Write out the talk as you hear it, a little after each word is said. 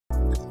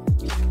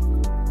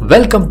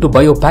Welcome to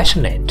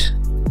Biopassionate.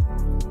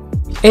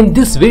 In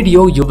this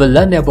video, you will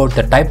learn about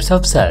the types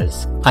of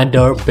cells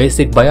under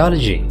basic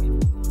biology.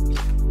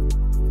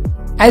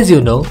 As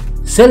you know,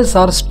 cells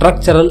are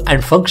structural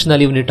and functional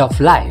unit of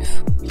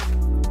life.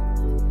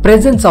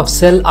 Presence of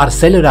cell or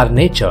cellular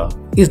nature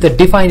is the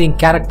defining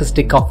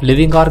characteristic of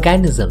living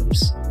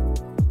organisms.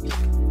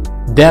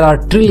 There are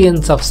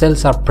trillions of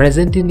cells are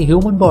present in the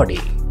human body.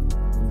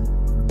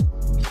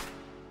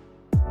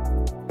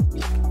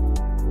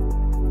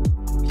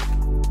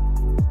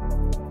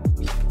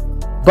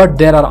 But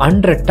there are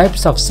 100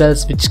 types of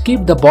cells which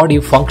keep the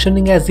body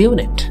functioning as a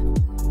unit.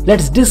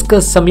 Let's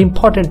discuss some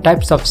important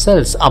types of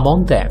cells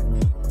among them.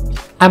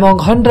 Among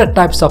 100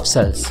 types of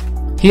cells,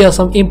 here are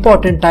some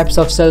important types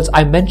of cells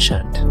I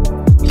mentioned.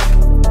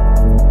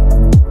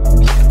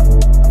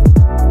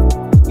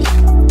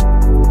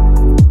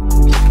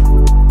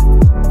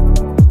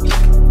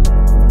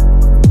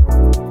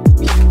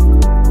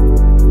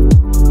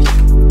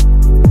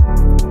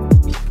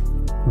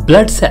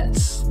 Blood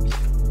cells.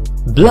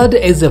 Blood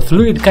is a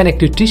fluid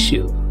connective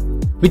tissue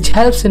which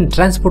helps in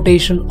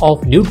transportation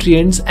of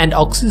nutrients and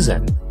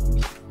oxygen.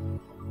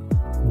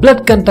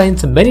 Blood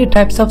contains many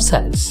types of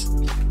cells.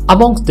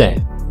 Amongst them,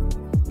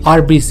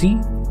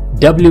 RBC,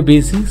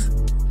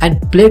 WBCs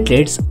and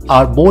platelets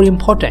are more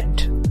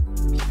important.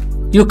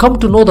 You come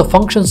to know the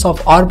functions of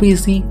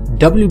RBC,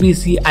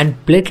 WBC and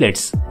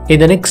platelets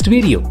in the next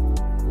video.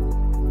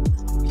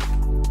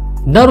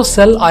 Nerve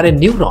cell or a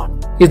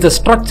neuron is the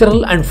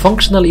structural and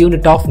functional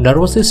unit of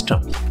nervous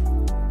system.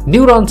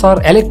 Neurons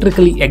are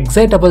electrically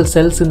excitable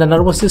cells in the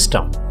nervous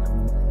system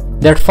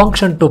that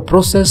function to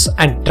process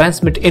and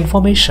transmit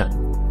information.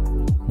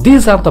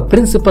 These are the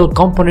principal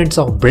components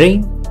of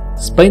brain,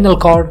 spinal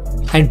cord,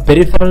 and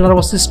peripheral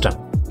nervous system.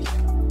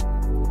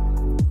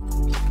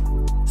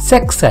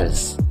 Sex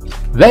cells,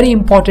 very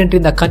important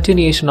in the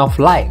continuation of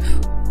life.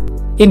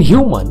 In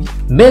human,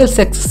 male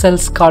sex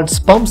cells called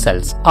sperm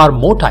cells are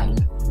motile,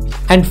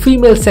 and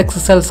female sex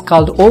cells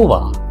called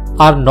ova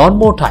are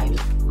non-motile.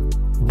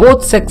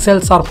 Both sex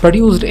cells are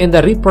produced in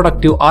the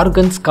reproductive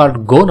organs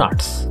called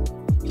gonads,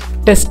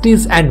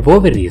 testes and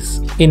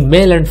ovaries in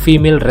male and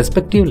female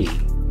respectively.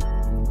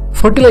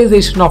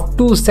 Fertilization of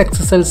two sex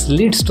cells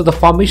leads to the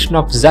formation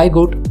of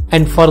zygote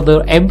and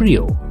further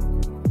embryo.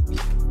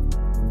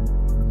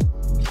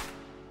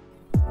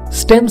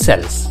 Stem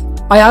cells.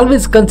 I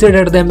always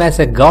consider them as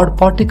a God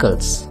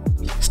particles.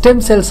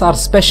 Stem cells are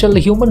special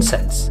human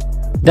cells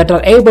that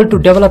are able to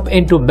develop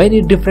into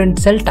many different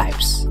cell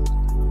types.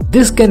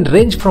 This can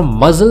range from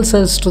muscle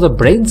cells to the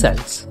brain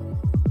cells.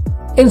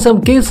 In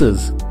some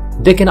cases,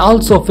 they can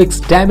also fix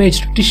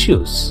damaged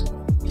tissues.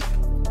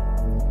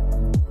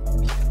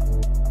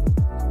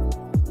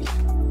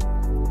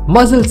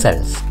 Muscle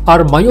cells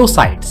are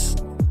myocytes,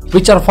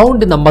 which are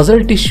found in the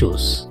muscle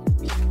tissues.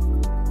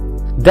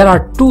 There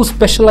are two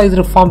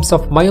specialized forms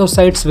of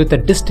myocytes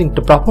with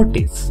distinct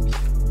properties: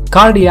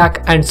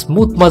 cardiac and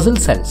smooth muscle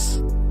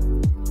cells.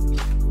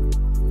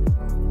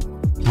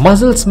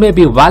 Muscles may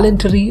be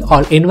voluntary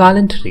or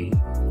involuntary.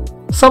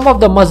 Some of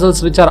the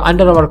muscles which are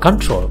under our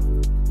control,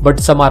 but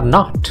some are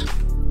not.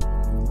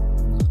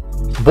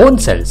 Bone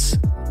cells,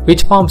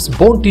 which forms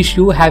bone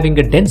tissue having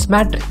a dense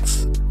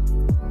matrix.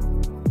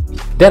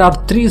 There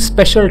are three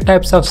special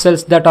types of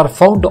cells that are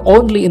found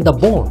only in the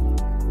bone.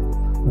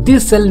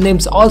 These cell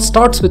names all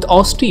starts with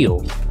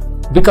osteo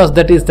because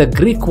that is the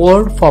Greek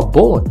word for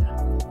bone.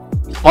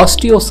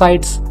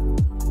 Osteocytes,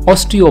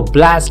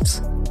 osteoblasts,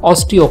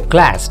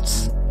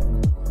 osteoclasts.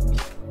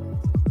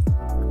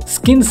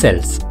 Skin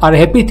cells are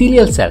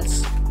epithelial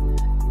cells.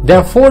 There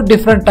are 4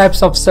 different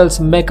types of cells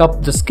make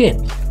up the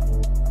skin.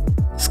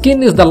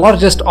 Skin is the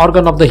largest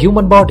organ of the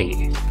human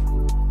body,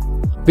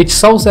 which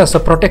serves as a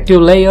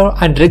protective layer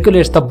and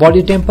regulates the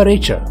body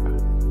temperature.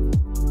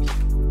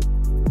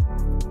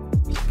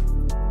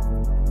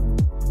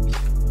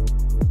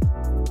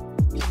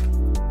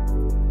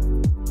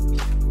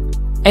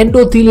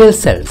 Endothelial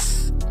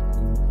cells.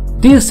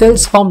 These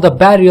cells form the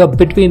barrier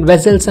between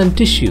vessels and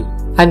tissue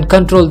and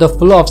control the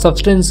flow of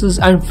substances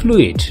and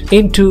fluid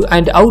into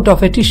and out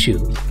of a tissue.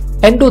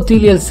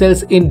 Endothelial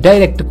cells in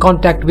direct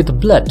contact with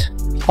blood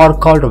are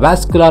called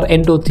vascular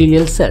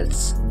endothelial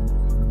cells,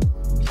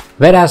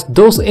 whereas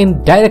those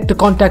in direct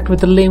contact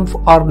with lymph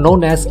are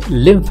known as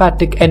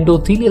lymphatic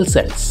endothelial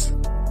cells.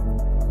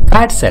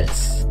 Fat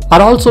cells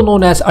are also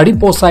known as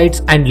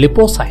adipocytes and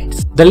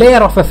lipocytes. The layer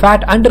of a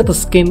fat under the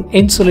skin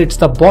insulates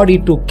the body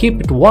to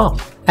keep it warm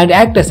and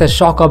act as a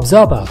shock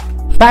absorber.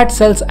 Fat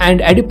cells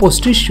and adipose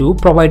tissue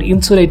provide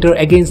insulator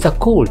against the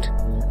cold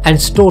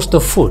and stores the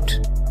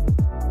food.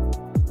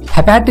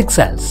 Hepatic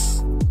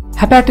cells.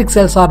 Hepatic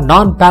cells are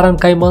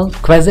non-parenchymal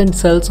quiescent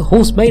cells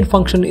whose main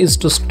function is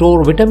to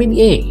store vitamin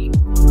A.